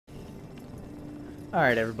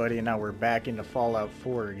Alright everybody, and now we're back into Fallout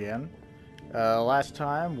 4 again. Last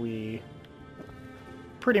time we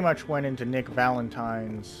pretty much went into Nick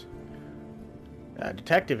Valentine's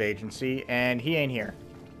detective agency, and he ain't here.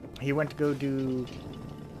 He went to go do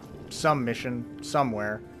some mission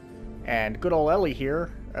somewhere, and good old Ellie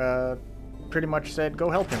here pretty much said, go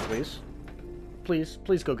help him, please.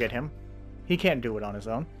 Please go get him. He can't do it on his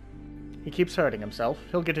own. He keeps hurting himself.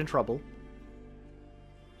 He'll get in trouble.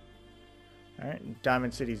 Alright,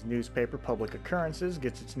 Diamond City's newspaper, Public Occurrences,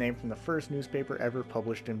 gets its name from the first newspaper ever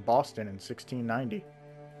published in Boston in 1690.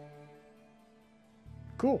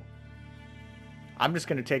 Cool. I'm just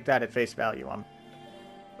going to take that at face value,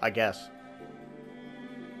 I guess.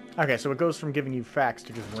 Okay, so it goes from giving you facts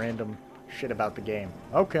to just random shit about the game.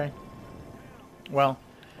 Okay. Well,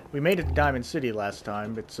 we made it to Diamond City last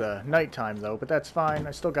time. It's nighttime, though, but that's fine.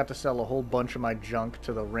 I still got to sell a whole bunch of my junk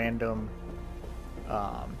to the random...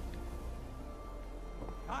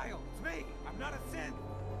 Kyle, it's me! I'm not a synth!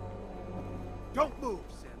 Don't move,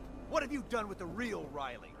 synth! What have you done with the real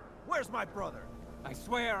Riley? Where's my brother? I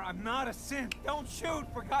swear, I'm not a synth! Don't shoot!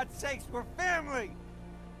 For God's sakes, we're family!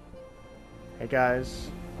 Hey, guys.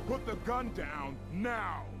 Put the gun down,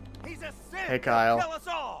 now! He's a synth! Hey, Kyle. He'll kill us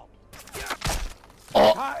all!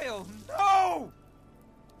 Oh. Kyle, no!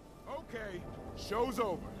 Okay, show's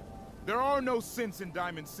over. There are no synths in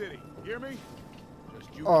Diamond City. Hear me?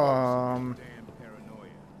 Just you damn paranoia.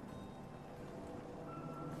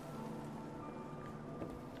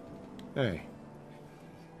 Hey.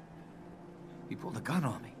 He pulled a gun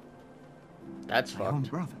on me. That's My own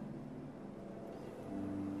fucked. brother.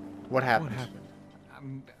 What happened? What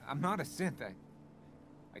happened? I'm not a synth.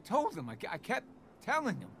 I told him. I kept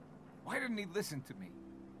telling him. Why didn't he listen to me?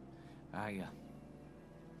 I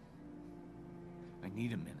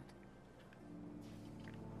need a minute.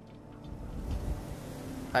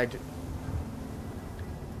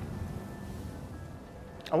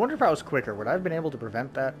 I wonder if I was quicker. Would I have been able to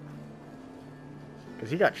prevent that? Because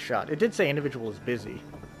he got shot. It did say individual is busy.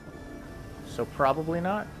 So probably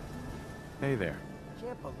not. Hey there.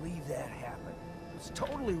 Can't believe that happened. It's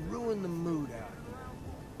totally ruined the mood out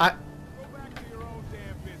here. Go back to your own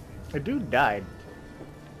damn business. A dude died.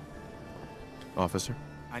 Officer?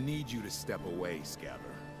 I need you to step away, Scabber.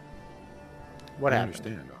 What I happened?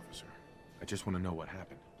 understand, officer. I just want to know what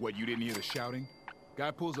happened. What, you didn't hear the shouting? Guy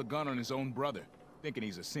pulls a gun on his own brother, thinking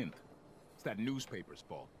he's a synth. It's that newspaper's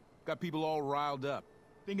fault. Got people all riled up,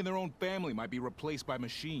 thinking their own family might be replaced by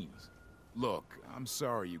machines. Look, I'm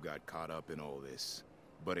sorry you got caught up in all this,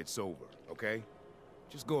 but it's over, okay?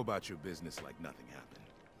 Just go about your business like nothing happened.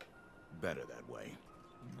 Better that way.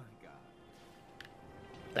 Oh my God.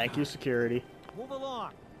 Thank you, security. Move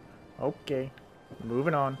along. Okay.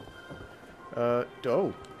 Moving on.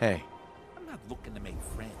 Oh. Hey. I'm not looking to make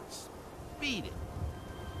friends. Beat it.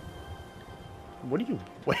 What are you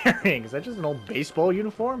wearing? Is that just an old baseball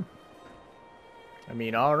uniform? I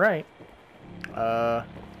mean, alright.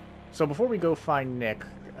 So before we go find Nick,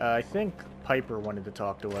 I think Piper wanted to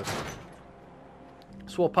talk to us.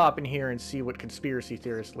 So we'll pop in here and see what conspiracy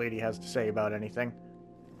theorist lady has to say about anything.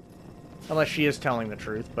 Unless she is telling the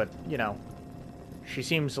truth, but, you know, she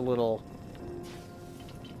seems a little...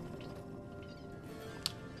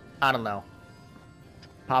 I don't know.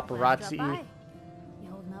 Paparazzi. You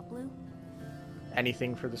holding up, Blue?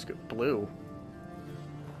 Anything for the scoop. Blue.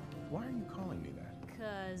 Why are you calling me that?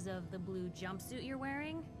 Because of the blue jumpsuit you're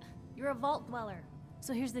wearing? You're a vault dweller.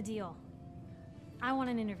 So here's the deal. I want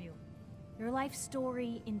an interview. Your life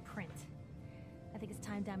story in print. I think it's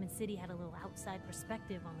time Diamond City had a little outside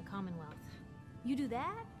perspective on the Commonwealth. You do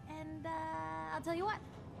that, and I'll tell you what.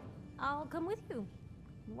 I'll come with you.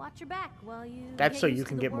 Watch your back while you... That's so used you to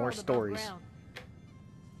can the get more world above stories. ground.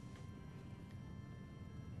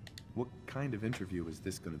 What kind of interview is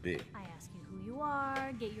this going to be? I ask you who you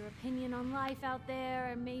are, get your opinion on life out there,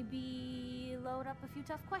 and maybe load up a few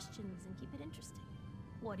tough questions and keep it interesting.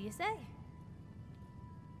 What do you say?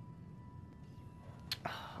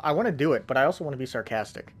 I want to do it, but I also want to be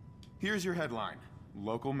sarcastic. Here's your headline.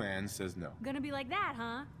 Local man says no. Gonna be like that,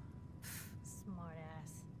 huh? Smart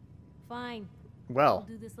ass. Fine. Well.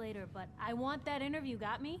 We'll do this later, but I want that interview,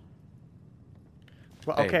 got me?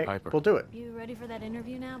 Well, Hey, okay, Piper. we'll do it. You ready for that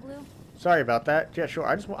interview now, Blue? Sorry about that. Yeah, sure.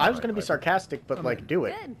 I was going to be Piper. sarcastic, but, like, do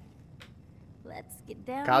it. Good. Let's get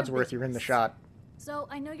down to Codsworth, you're in the business. shot. So,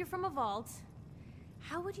 I know you're from a vault.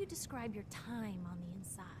 How would you describe your time on the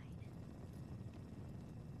inside?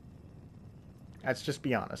 Let's just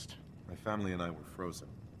be honest. My family and I were frozen.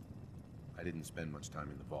 I didn't spend much time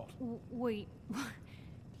in the vault. Wait,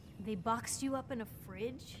 they boxed you up in a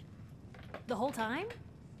fridge? The whole time?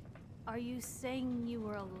 Are you saying you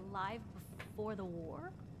were alive before the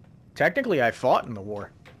war? Technically, I fought in the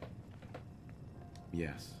war.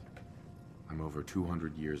 Yes. I'm over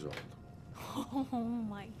 200 years old. Oh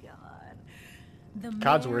my god. The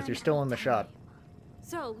Codsworth, man you're still of in the shot. time.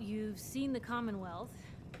 So, you've seen the Commonwealth,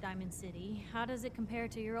 Diamond City. How does it compare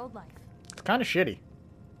to your old life? It's kind of shitty.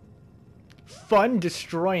 Fun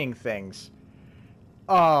destroying things.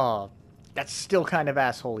 Oh, that's still kind of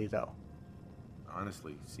assholey, though.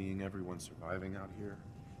 Honestly, seeing everyone surviving out here,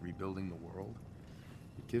 rebuilding the world,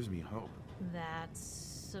 it gives me hope. That's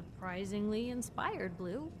surprisingly inspired,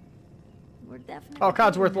 Blue. We're definitely... Oh,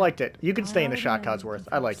 Codsworth doing liked that. it. You can stay in the shot, Alright, Codsworth. looking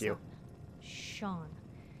I for like you. son. Sean.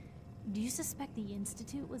 Do you suspect the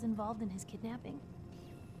Institute was involved in his kidnapping?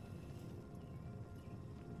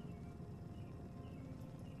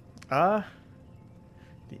 The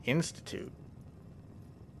Institute.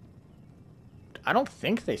 I don't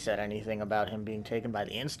think they said anything about him being taken by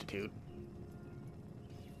the Institute.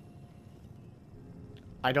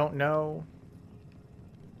 I don't know.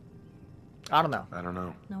 I don't know. I don't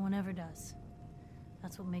know. No one ever does.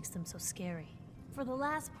 That's what makes them so scary. For the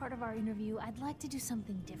last part of our interview, I'd like to do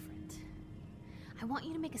something different. I want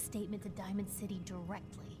you to make a statement to Diamond City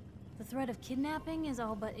directly. The threat of kidnapping is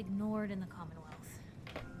all but ignored in the Commonwealth.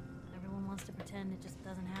 Everyone wants to pretend it just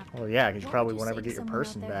doesn't happen. Well, yeah, because you What probably would won't say ever to get your someone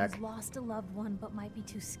person out there back. who's lost a loved one but might be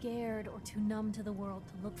too scared or too numb to the world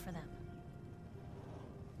to look for them?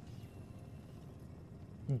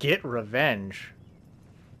 Get revenge.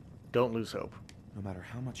 Don't lose hope. No matter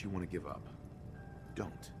how much you want to give up,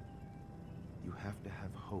 don't. You have to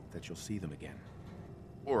have hope that you'll see them again.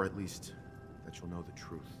 Or at least, that you'll know the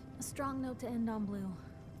truth. A strong note to end on, Blue.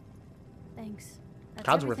 Thanks. That's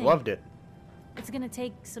Codsworth everything. loved it. It's gonna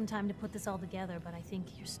take some time to put this all together, but I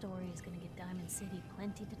think your story is gonna give Diamond City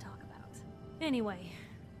plenty to talk about. Anyway,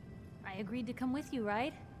 I agreed to come with you,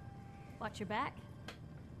 right? Watch your back.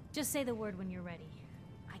 Just say the word when you're ready.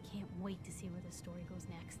 I can't wait to see where this story goes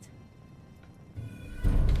next.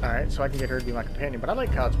 Alright, so I can get her to be my companion, but I like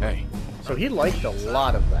Codsworth. Hey. So he liked a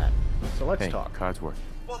lot of that. So let's talk. Codsworth.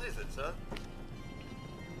 What is it, sir?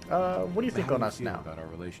 What do you think How on do you us feel now? about our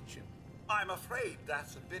relationship? I'm afraid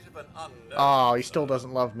that's a bit of an unknown. Oh, he still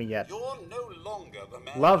doesn't love me yet. You're no longer the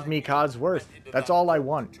man. Love me, Codsworth. That's all I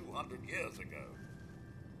want. 200 years ago.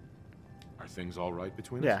 Are things all right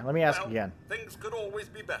between us? Yeah, let me ask Well, again. things could always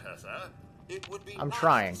be better, sir. It would be I'm nice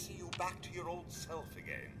trying. to see you back to your old self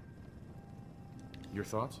again. Your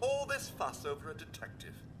thoughts? All this fuss over a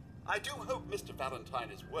detective. I do hope Mr. Valentine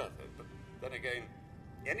is worth it, but then again,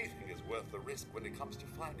 anything is worth the risk when it comes to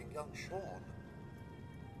finding young Sean.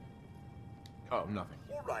 Oh, nothing.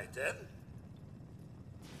 All right, then.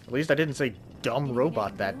 At least I didn't say dumb You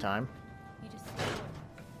robot get that Blue? time. You just...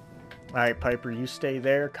 Alright, Piper, you stay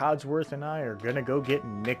there. Codsworth and I are gonna go get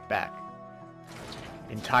Nick back.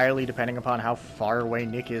 Entirely depending upon how far away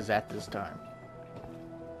Nick is at this time.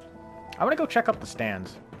 I want to go check up the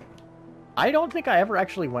stands. I don't think I ever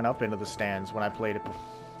actually went up into the stands when I played it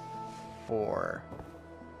before.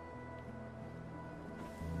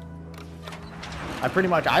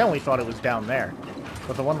 I only thought it was down there.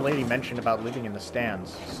 But the one lady mentioned about living in the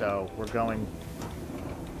stands, so we're going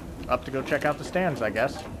up to go check out the stands, I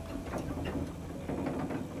guess.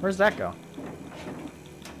 Where's that go?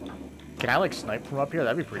 Can I, like, snipe from up here?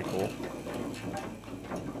 That'd be pretty cool.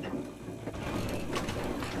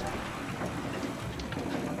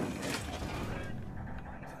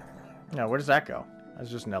 No, where does that go? That's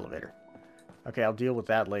just an elevator. Okay, I'll deal with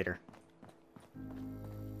that later.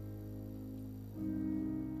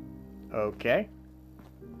 Okay.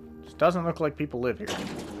 Just doesn't look like people live here.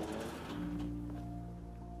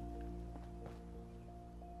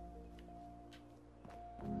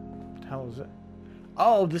 What the hell is it?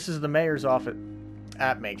 Oh, this is the mayor's office.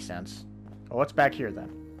 That makes sense. Oh, what's back here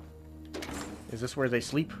then? Is this where they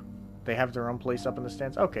sleep? They have their own place up in the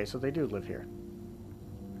stands? Okay, so they do live here.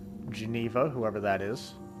 Geneva, whoever that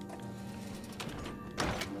is.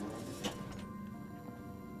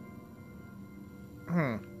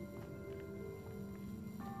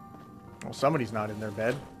 Well, somebody's not in their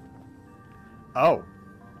bed. Oh.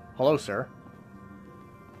 Hello, sir.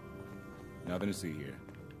 Nothing to see here.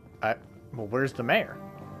 Well, where's the mayor?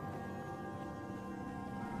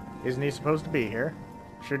 Isn't he supposed to be here?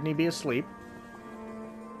 Shouldn't he be asleep?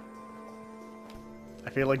 I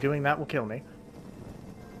feel like doing that will kill me.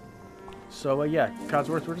 So, yeah,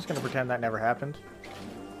 Codsworth, we're just going to pretend that never happened.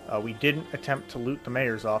 We didn't attempt to loot the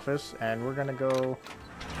mayor's office, and we're going to go...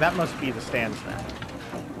 That must be the stands then.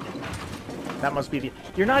 That must be the...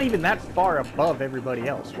 You're not even that far above everybody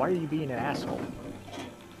else. Why are you being an asshole?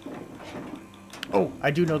 Oh,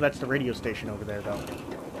 I do know that's the radio station over there, though.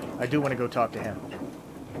 I do want to go talk to him.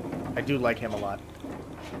 I I do like him a lot.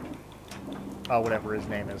 Oh, whatever his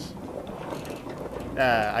name is.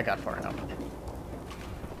 I got far enough.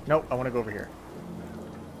 Nope, I want to go over here.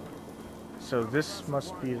 So this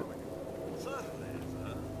must be... Certainly,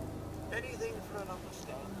 sir. Anything for an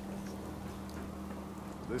understanding.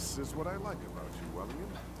 This is what I like about you, Wellingham.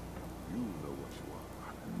 You know what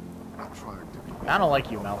you are. Not trying to be... I don't like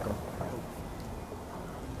you, Malcolm. Not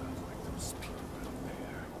like those people down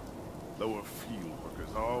there. Lower field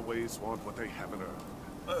workers always want what they haven't earned.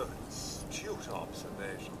 Oh, astute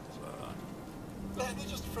observation, sir. Let me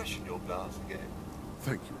just freshen your glass again.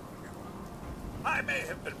 Thank you, Wellingham. I may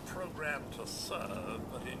have been programmed to serve,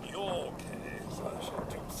 but in your case, I shall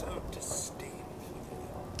do so disdainfully.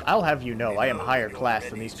 I'll have you know, I am higher class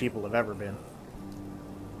than these people have ever been.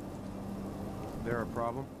 There a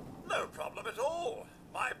problem? No problem at all.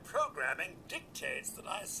 My programming dictates that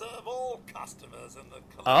I serve all customers in the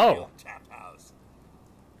Colonial Tap House.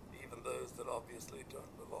 Even those that obviously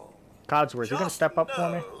don't belong. Codsworth, you gonna step up for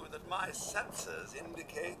me? Just know that my sensors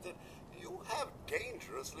indicate that you have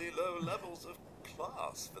dangerously low levels of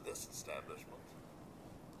class for this establishment.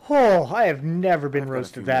 Oh, I have never been I've got a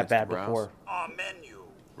roasted few that minutes to bad browse. before. Our menu.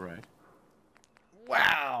 Right.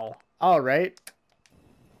 Wow. Alright.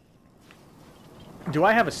 Do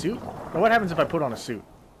I have a suit? Or what happens if I put on a suit?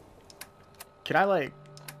 Can I, like,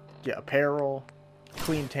 get apparel,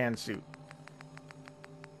 clean tan suit?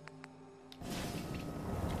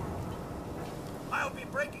 I'll be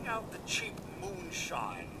breaking out the cheap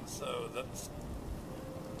moonshine, so that's...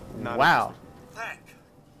 Not Wow. Thank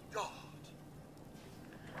God.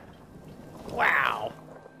 Wow.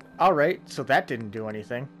 Alright, so that didn't do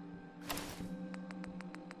anything.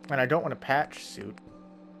 And I don't want a patch suit.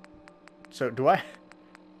 So do I...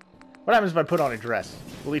 What happens if I put on a dress?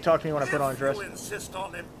 Will he talk to me when I put on a dress? If you insist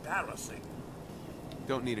on embarrassing.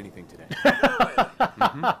 Don't need anything today.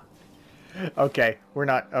 Okay, we're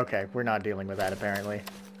not dealing with that apparently.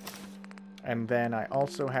 And then I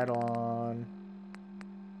also had on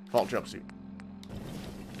vault jumpsuit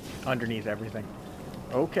underneath everything.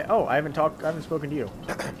 Okay. Oh, I haven't spoken to you,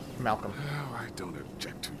 Malcolm. Oh, I don't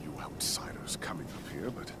object to you outsiders coming up here,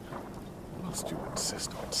 but must you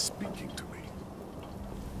insist on speaking to me?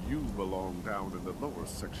 You belong down in the lower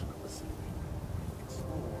section of the city.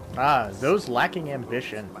 Ah, those lacking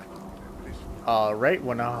ambition. Right,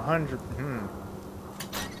 100.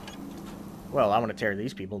 Well, I want to tear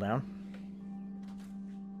these people down.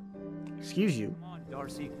 Excuse you. Come on,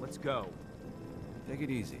 Darcy, let's go. Take it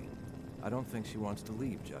easy. I don't think she wants to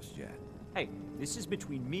leave just yet. Hey, this is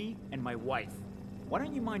between me and my wife. Why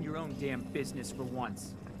don't you mind your own damn business for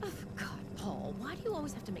once? Oh, God, Paul, why do you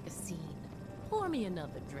always have to make a scene? Pour me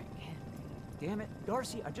another drink, Henry. Damn it,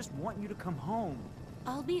 Darcy, I just want you to come home.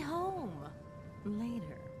 I'll be home.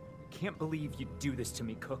 Later. Can't believe you'd do this to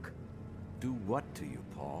me, Cook. Do what to you,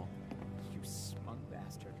 Paul? You smug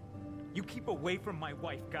bastard. You keep away from my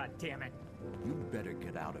wife, goddammit. You better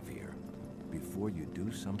get out of here before you do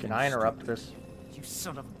something. Can I interrupt stupid. this? You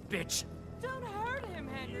son of a bitch. Don't hurt him,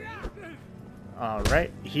 Henry.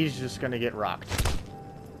 Alright, he's just gonna get rocked.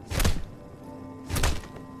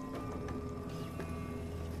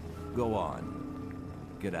 Go on.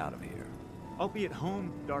 Get out of here. I'll be at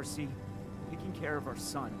home, Darcy, taking care of our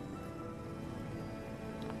son.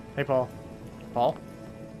 Hey, Paul. Paul?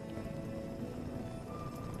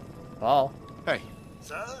 Paul? Hey,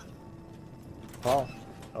 Sir? Paul?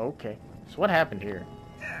 Okay. So what happened here?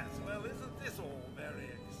 Yes, well, isn't this all very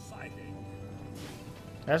exciting?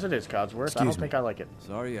 As it is, Codsworth. I don't think I like it.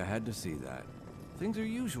 Sorry I had to see that. Things are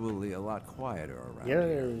usually a lot quieter around Yeah,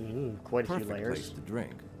 here. quite a few Perfect layers. place to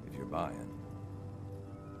drink if you're buying.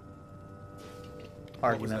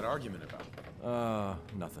 What was Argument. that argument about?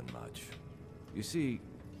 Nothing much. You see,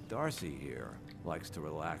 Darcy here likes to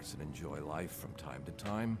relax and enjoy life from time to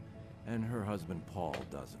time, and her husband Paul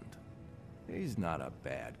doesn't. He's not a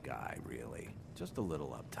bad guy, really. Just a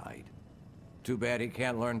little uptight. Too bad he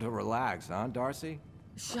can't learn to relax, huh, Darcy?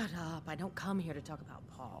 Shut up. I don't come here to talk about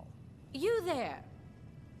Paul. You there.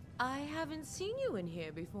 I haven't seen you in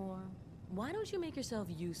here before. Why don't you make yourself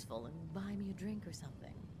useful and buy me a drink or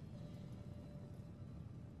something?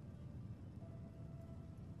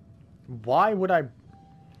 Why would I...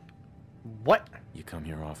 What? You come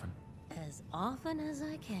here often? As often as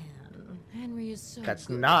I can. Henry is so That's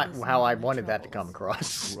good not at listening how I my wanted that to come troubles.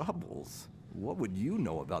 across. Troubles? What would you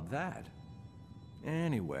know about that?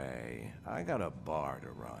 Anyway, I got a bar to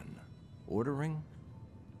run. Ordering?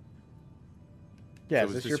 Yeah, So is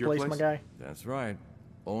is this this your your place, my place? guy? That's right.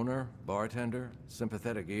 Owner, bartender,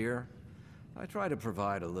 sympathetic ear. I try to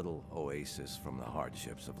provide a little oasis from the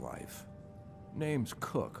hardships of life. Name's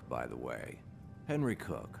Cook, by the way. Henry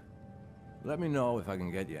Cook. Let me know if I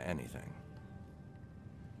can get you anything.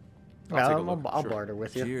 I'll barter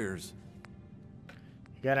with you. Cheers.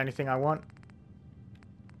 You got anything I want?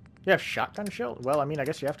 You have shotgun shell? Well, I mean, I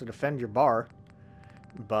guess you have to defend your bar.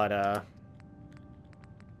 But,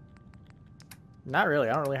 not really.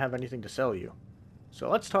 I don't really have anything to sell you. So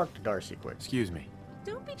let's talk to Darcy quick. Excuse me.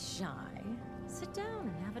 Don't be shy. Sit down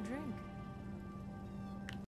and have a drink.